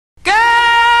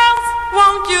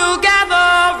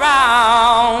gather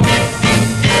round.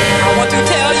 I want to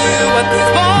tell you what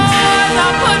these boys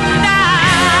are putting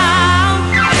down.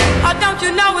 Oh, don't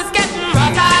you know it's getting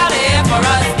rough out here for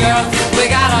us girls? We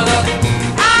gotta look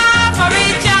out for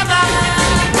each other.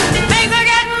 Things are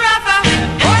getting rougher,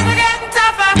 boys are getting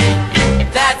tougher.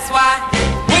 That's why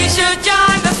we should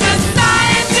join the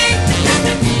society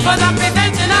for the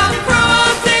prevention of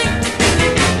cruelty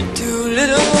to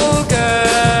little girls,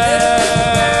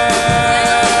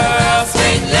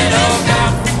 sweet little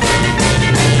girls.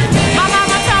 My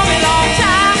mama told me long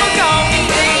time ago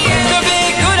to be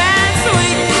good and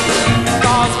sweet,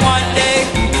 'cause one day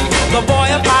the boy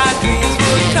of my dreams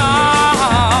would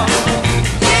come.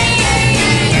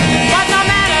 But no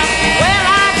matter where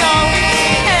I go,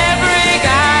 every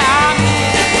guy I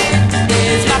meet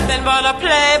is nothing but a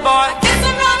playboy. Kiss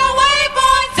and run away,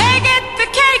 boys. They get the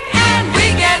cake and we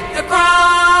get the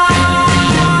crumb.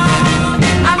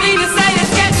 I mean to say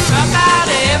it's getting rough out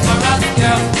here for us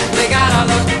girls. We gotta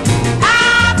look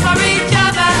out for each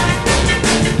other.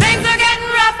 Things are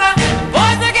getting rougher,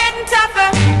 boys are getting tougher.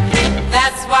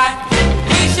 That's why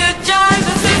we should join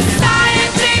the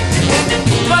society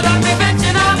for the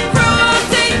prevention of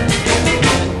cruelty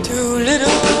to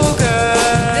little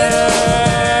girls,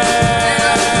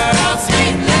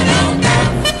 sweet little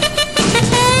girls.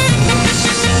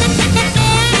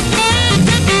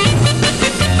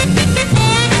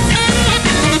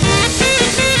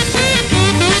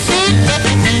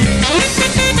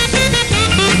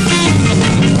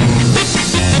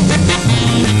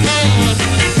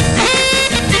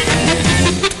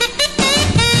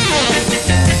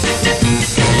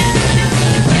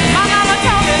 My mama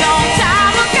told me long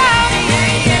time ago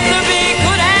to be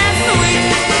good and sweet,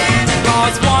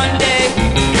 'cause one day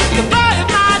the boy of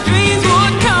my dreams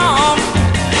would come.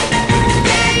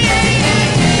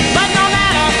 But no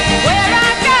matter where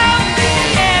I go,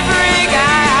 every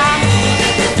guy I meet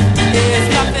is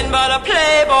nothing but a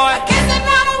playboy. Kiss and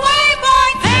run away, boy.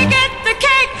 They get the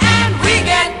cake and we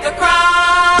get the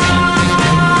crumb.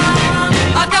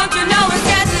 Oh, don't you know it's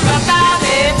getting rough out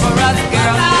here for us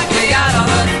girls? We gotta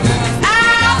look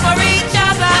out for each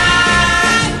other.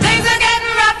 Things are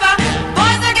getting rougher,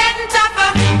 boys are getting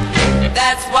tougher.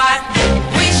 That's why